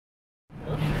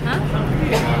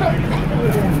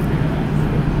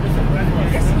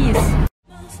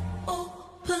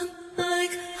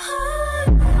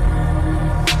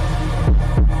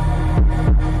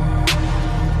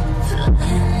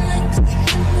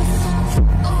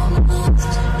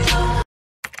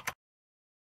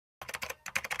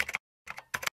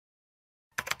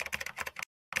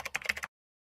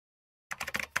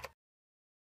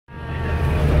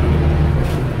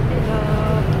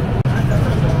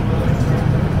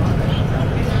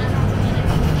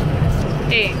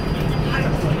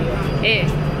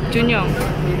Junyong.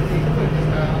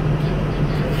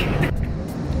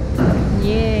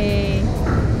 Yay.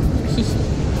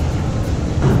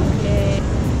 Yay.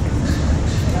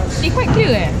 They quite clear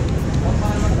eh?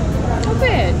 Not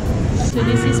bad. So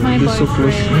this is my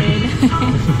boyfriend.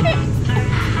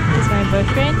 This is my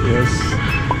boyfriend. Yes.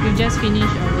 We've just finished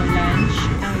our lunch.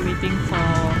 Now we're waiting for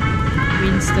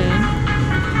Winston.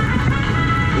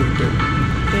 Okay.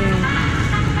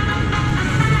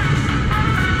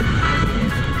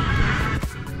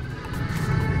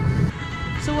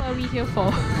 So what are we here for?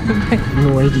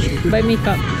 No idea. Buy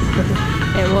makeup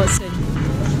at Watson.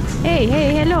 Hey,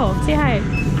 hello. Say hi.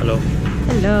 Hello.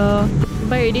 Hello.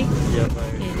 Buy already? Yeah, bye.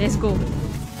 Okay, let's go.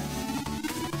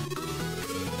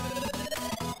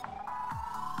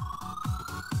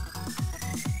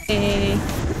 Hey.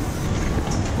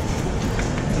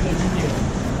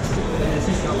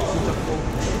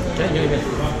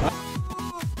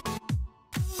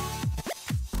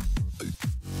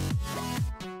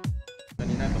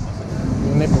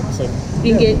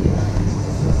 Ringgit.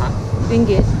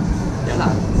 Ringgit.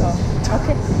 Oh,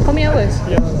 okay. How many hours?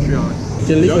 3 hours.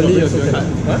 Can leave early or something?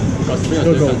 Huh?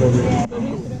 Go.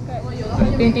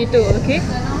 22, okay?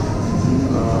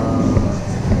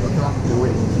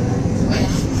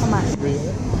 How much?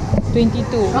 22.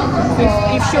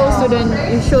 If show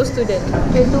student.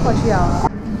 22 for 3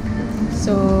 hours.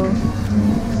 So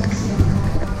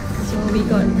we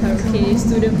got karaoke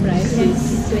student price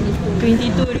is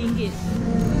 22 ringgit.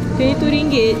 22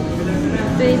 ringgit.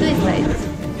 22 is like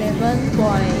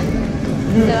 7.3.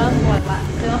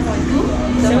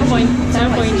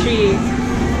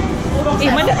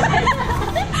 Mana?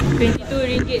 22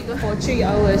 ringgit for 3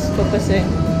 hours per person.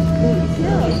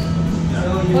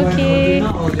 Okay.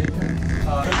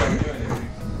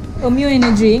 A meal and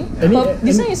a drink.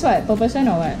 This one is what? Per person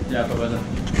or what? Yeah, per person.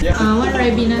 One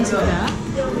Ribena soda.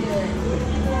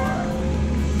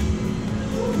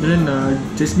 Then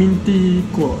jasmine tea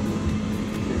cool.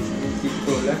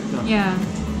 Yeah.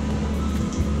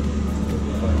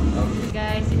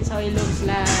 Guys, this is how it looks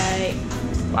like.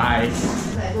 Bye.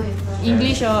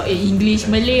 English or English,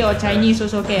 Malay or Chinese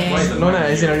also can. No,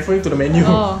 as in I'm referring to the menu.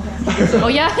 Oh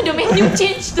yeah, the menu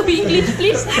change to English,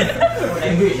 please.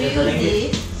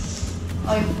 language.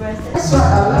 Or you press it. That's what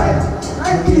I like.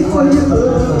 I did for you.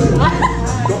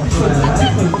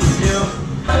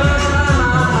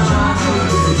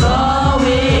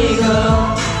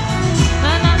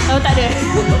 Oh, tak ada.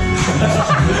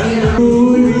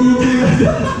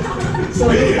 So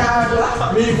kita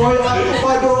mi boy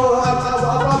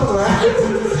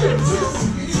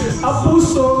apa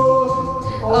so.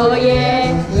 Oh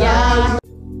yeah, yeah.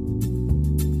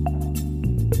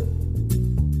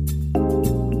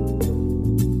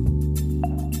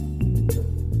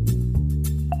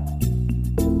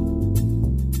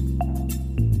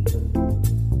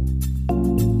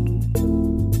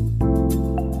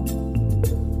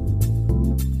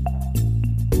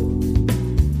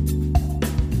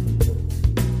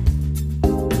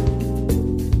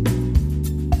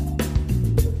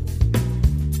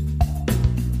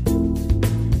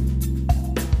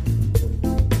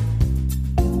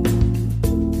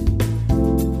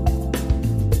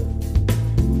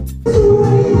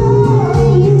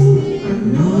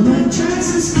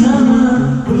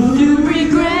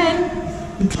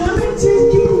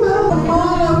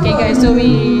 Okay guys, so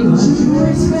we're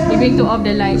going to off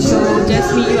the light, so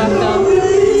just meet you after.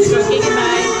 Okay,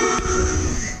 goodbye.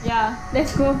 Yeah,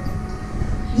 let's go.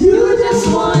 You just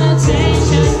want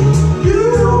attention. You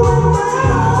want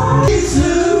my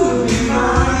to be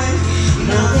mine.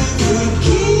 Nothing could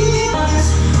keep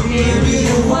us. Maybe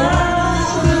the world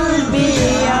could be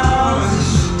ours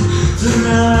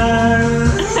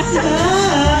tonight.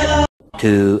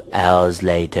 2 hours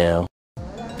later.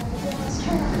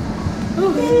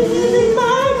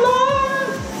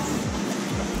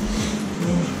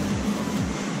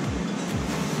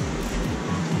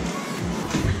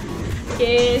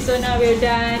 Okay, so now we're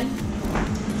done.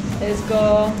 Let's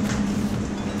go.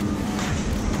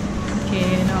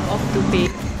 Okay, now off to pay.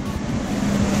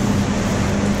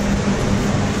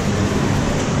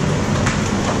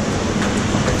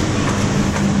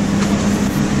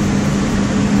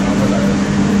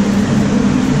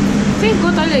 Okay,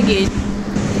 go toilet again.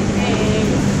 Hey.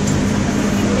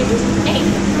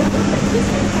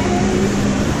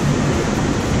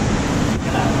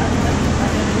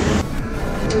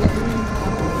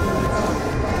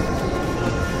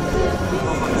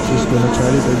 She's gonna try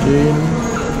it again.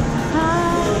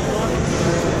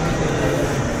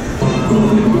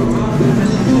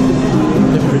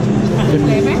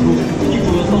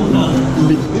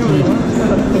 Bit.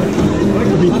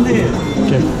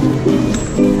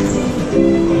 Okay.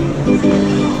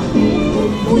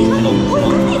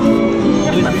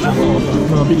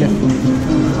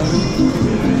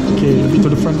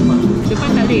 front. Depan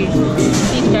tak boleh.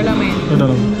 Ni dalam eh. Oh,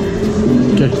 dalam.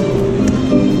 Okay.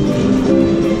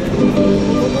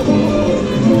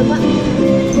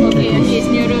 Okay, it's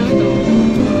nearer tu.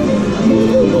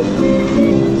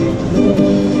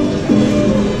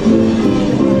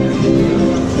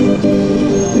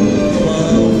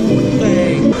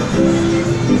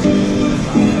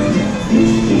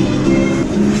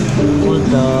 What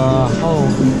the hell?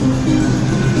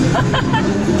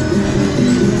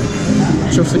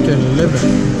 12 second,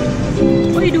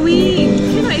 11. What are you doing?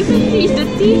 You cannot even reach the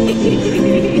thing.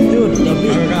 Dude, the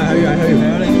big.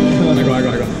 I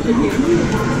got.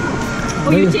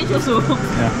 Oh, you change also.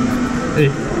 Yeah. Hey,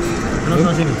 I'm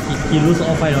not saying he lose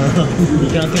all $5. He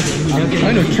cannot catch it. I'm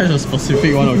trying to catch a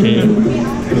specific one, okay?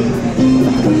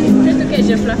 Just to catch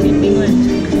the fluffy thing one.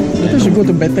 I think we should go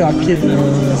to better arcade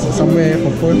somewhere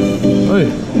for fun. Hey,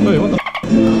 what the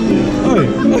Hey.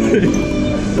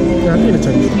 Yeah, I think it's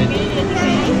Chinese.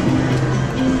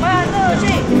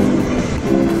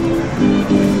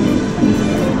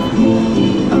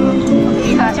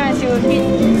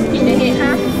 Hit the head,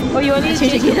 huh? Oh, you only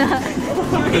change again.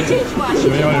 You change what? You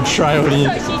may want to try only.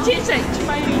 So she changed like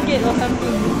 5 ringgit or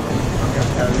something.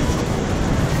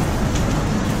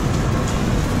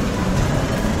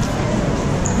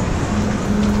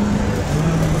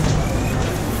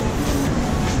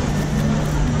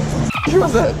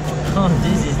 What's that? Oh,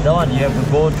 this is the one you have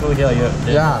to go through here.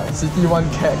 Yeah, City 1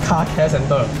 car care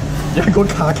center. Yeah, go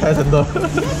car care center.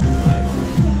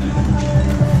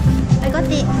 I got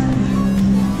it.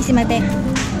 It's in my bag.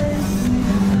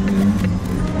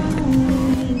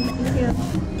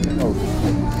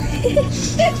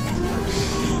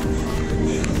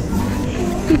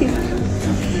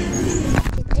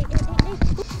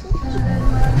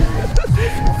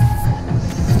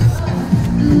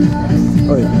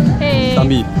 Oi, Hey.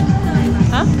 Tambi.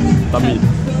 Huh? Tambi.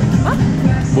 Huh?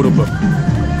 Bodoh apa?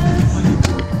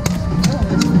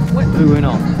 Where are we going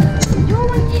now? You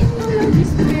want it? No,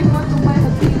 this way want to buy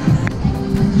her thing.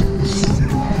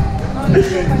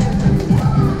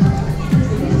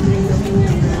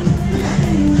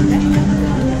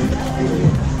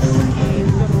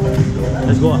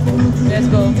 Let's go. Let's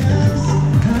go.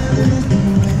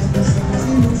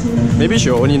 Maybe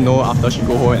she'll only know after she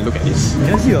go home and look at this.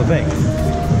 Can I see your bag?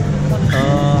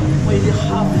 What is it?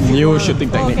 Half. New shooting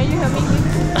Oh, technique. can you help me?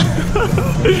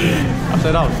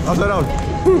 Upside down, upside down.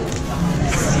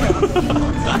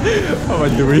 What am I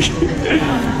doing?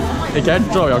 Hey, can I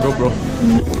draw your GoPro?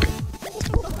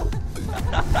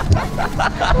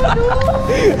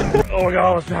 Oh my god,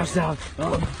 I was passed out.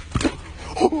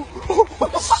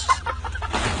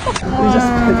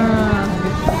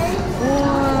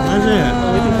 That's it.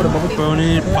 Waiting for the bubble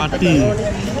brownie party.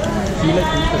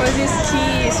 What's this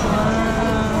cheese? Wow.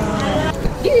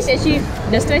 This is actually,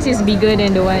 the slice is bigger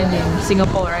than the one in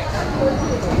Singapore, right?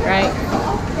 Right?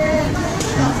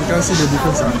 You can't see the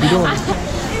difference. We don't.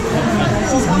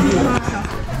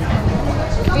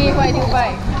 Wait, what did you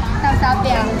buy?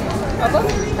 Apa?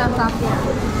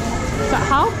 So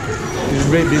how? It's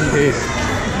red bean paste.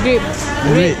 Grape.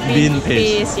 Red bean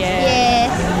paste. Yeah. Yes.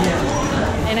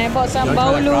 And I bought some You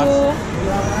want to try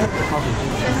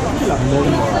the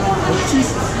baulu. Cheese.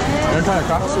 You want to try the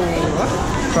craft?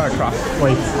 Try the craft.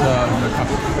 Why? The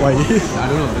craft. Why? I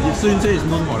don't know. So you say it's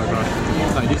known for the craft.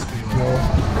 It's like this.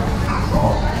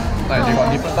 Like they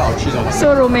got different type of cheese on it.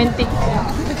 So romantic.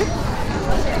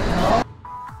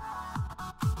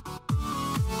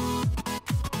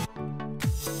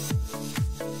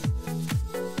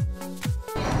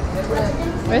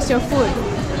 Where's your food?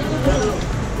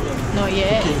 Not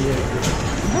yet.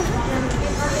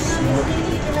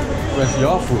 Where's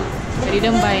your food? I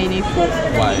didn't buy any food.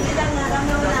 Why?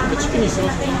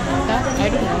 Huh? I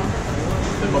don't know.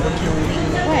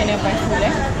 Why I never buy food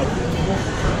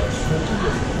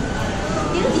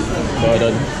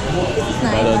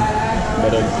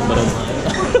Burden.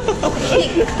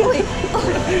 Cake.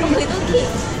 Little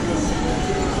cake.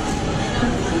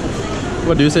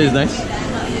 What do you say is nice?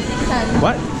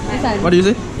 What? This one. What do you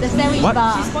say? The sandwich What?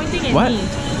 bar. She's pointing at What? me.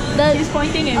 She's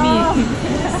pointing at me.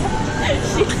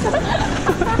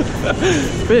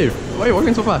 Babe, why are you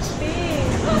walking so fast?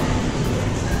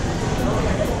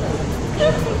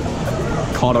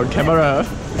 Caught on camera.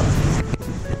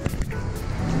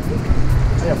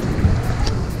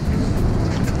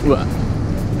 Wah.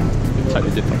 So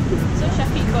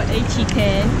Shafiq got a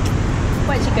chicken.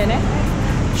 What chicken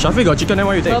Shafiq got chicken, then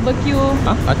why you take? Barbecue.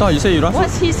 Huh? I thought you said you don't want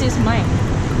What's his is mine. food.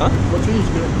 Huh?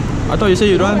 I thought you said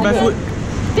you don't want buy food.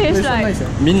 Tastes like.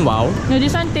 Meanwhile, No,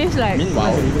 this one tastes like.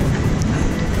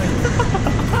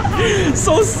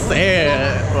 so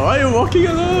sad. Why are you walking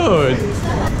alone?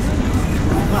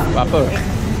 Apa?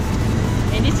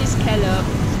 And this is scallop.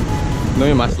 No,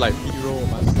 you must like hero,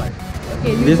 must like.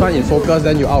 Okay, This one in focus,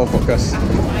 then you out of focus.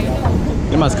 I know.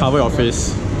 You must cover your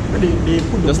face.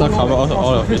 Just not cover all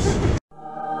your face.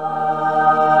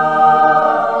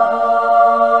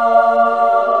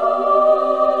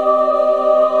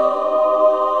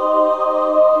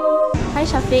 Hi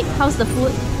Shafiq, how's the food?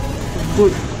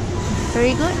 Good.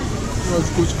 Very good.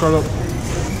 That's good scallop.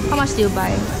 How much do you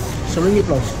buy? RM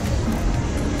plus.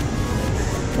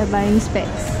 They're buying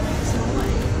specs.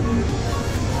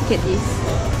 Look at this.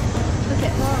 Look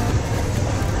at her.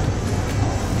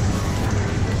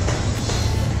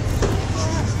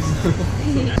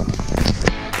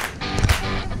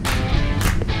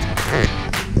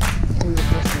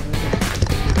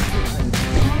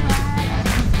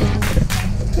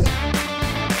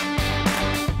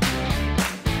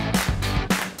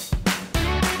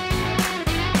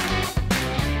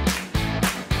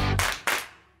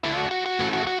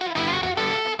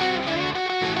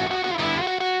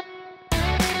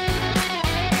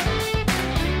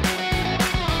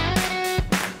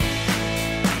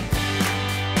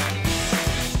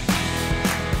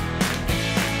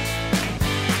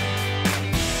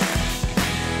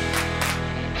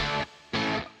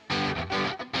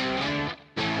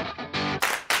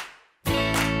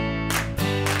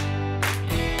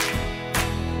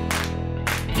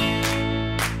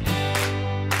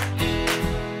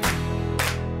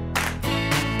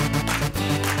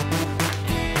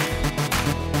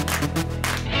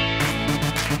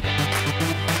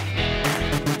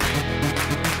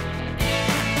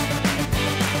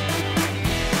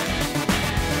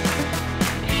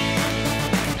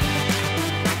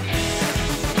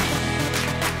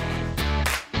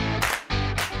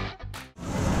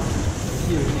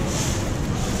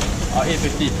 Oh,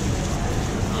 850.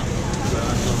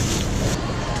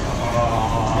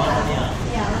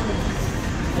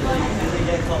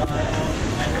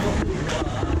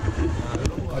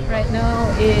 Right now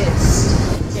it's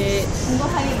 8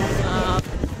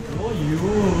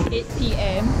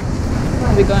 p.m.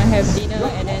 We're gonna have dinner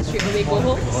and then straight away go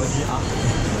home.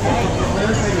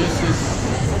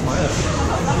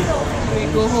 We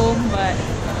go home, but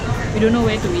we don't know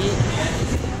where to eat.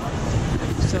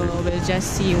 So we'll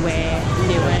just see where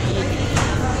they want to eat.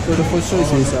 So the first choice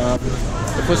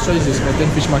is Medan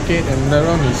Fish Market, and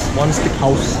another one is One Stick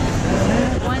House.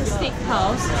 One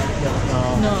steakhouse.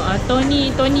 No,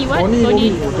 Tony what?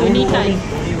 Tony Tan.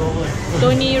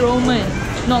 Tony Roman.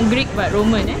 Not Greek but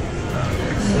Roman, eh?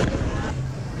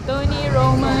 Tony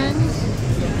Roman.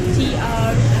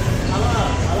 TR.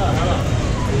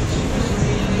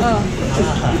 Oh.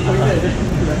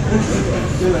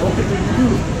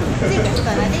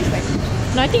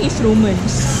 No, I think it's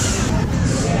Romans.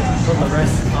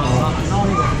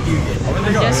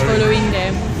 I'm just following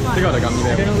them. Take out the gummy I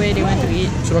bear. don't know where they want to eat.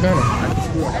 So what kind of? I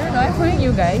don't know, I'm following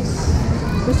you guys.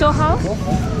 So how?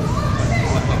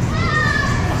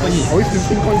 Are we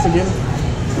flipping coins again?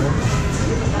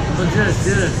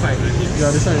 Yeah,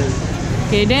 this one is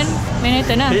Okay, then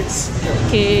Manhattan lah. heads.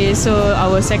 Okay, so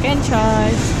our second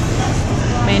choice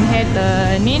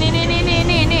Manhattan. Ni. Ni.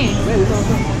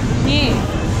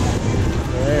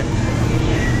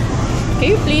 Can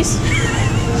you please?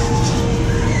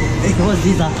 Hey, what's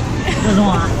this? What's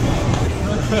wrong?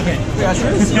 Wait, I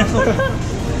should see.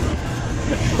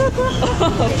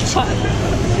 Oh, fuck.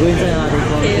 Go inside.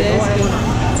 Okay, let's go.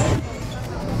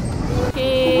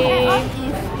 Okay.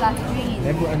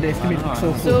 Never underestimate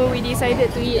pixel. So we decided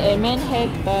to eat at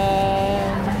Manhattan.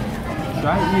 Should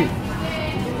I eat?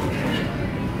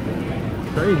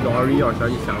 Should I eat dory or should I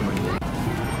eat salmon?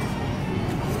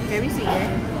 Very sweet, eh?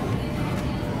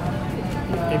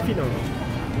 Can fit or not?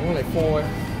 No, like 4 eh.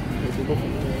 If you go for 4.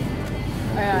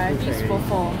 Yeah, I think it's for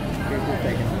 4.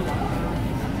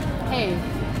 Hey.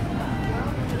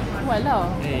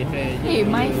 Walao. Hey,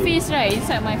 my face right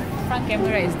inside my front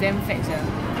camera is damn fat, sir.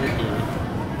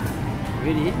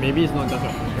 Really? Maybe it's not just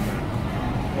your front camera.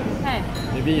 Hey.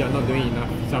 Maybe you're not doing enough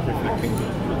self-reflecting.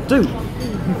 Dude!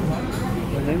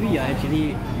 Well, maybe you're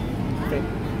actually fake.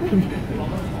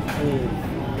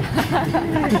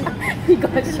 He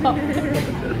got shocked.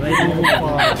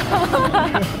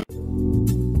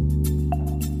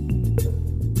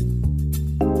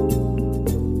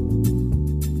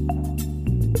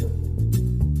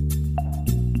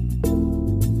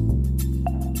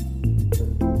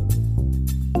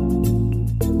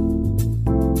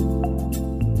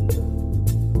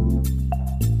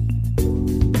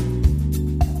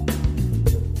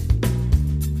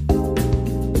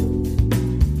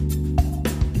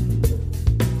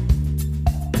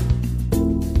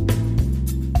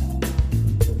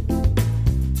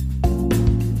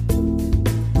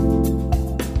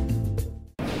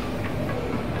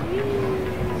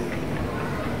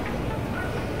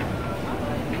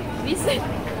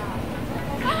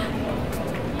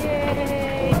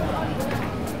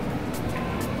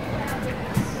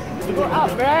 go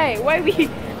up, right? Why we...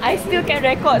 I still can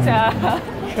record,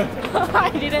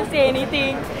 I didn't say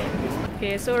anything.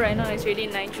 Okay, so right now it's already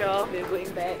 9:12. We're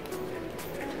going back.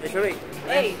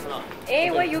 Hey, hey,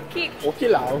 why you kick?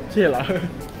 Okay lah, okay lah.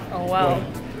 Oh wow.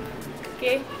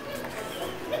 Okay.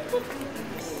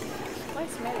 Why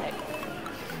smell like?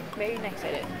 Very nice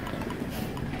like that.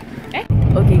 Eh?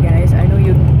 Okay guys, I know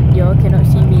y'all cannot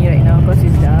see me right now because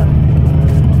it's dark.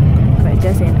 But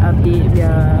just an update, we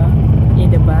are in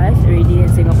the bus already in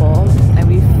Singapore. I'm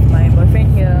with my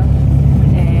boyfriend here,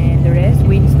 and the rest,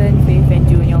 Winston, Faith and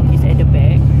Junyoung is at the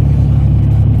back.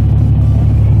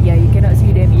 Yeah, you cannot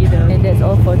see them either. And that's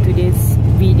all for today's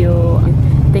video.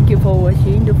 Thank you for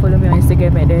watching. Do follow me on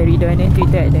Instagram at @Ridwan and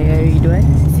Twitter at @Ridwan.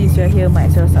 Since you're here,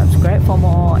 might as well subscribe for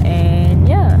more. And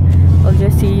yeah, I'll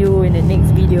just see you in the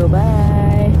next video.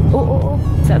 Bye. Oh,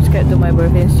 subscribe to my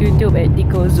boyfriend's YouTube at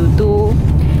DikoZu2.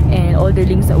 And all the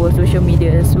links to our social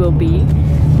medias will be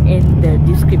in the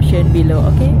description below.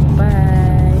 Okay,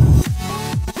 bye.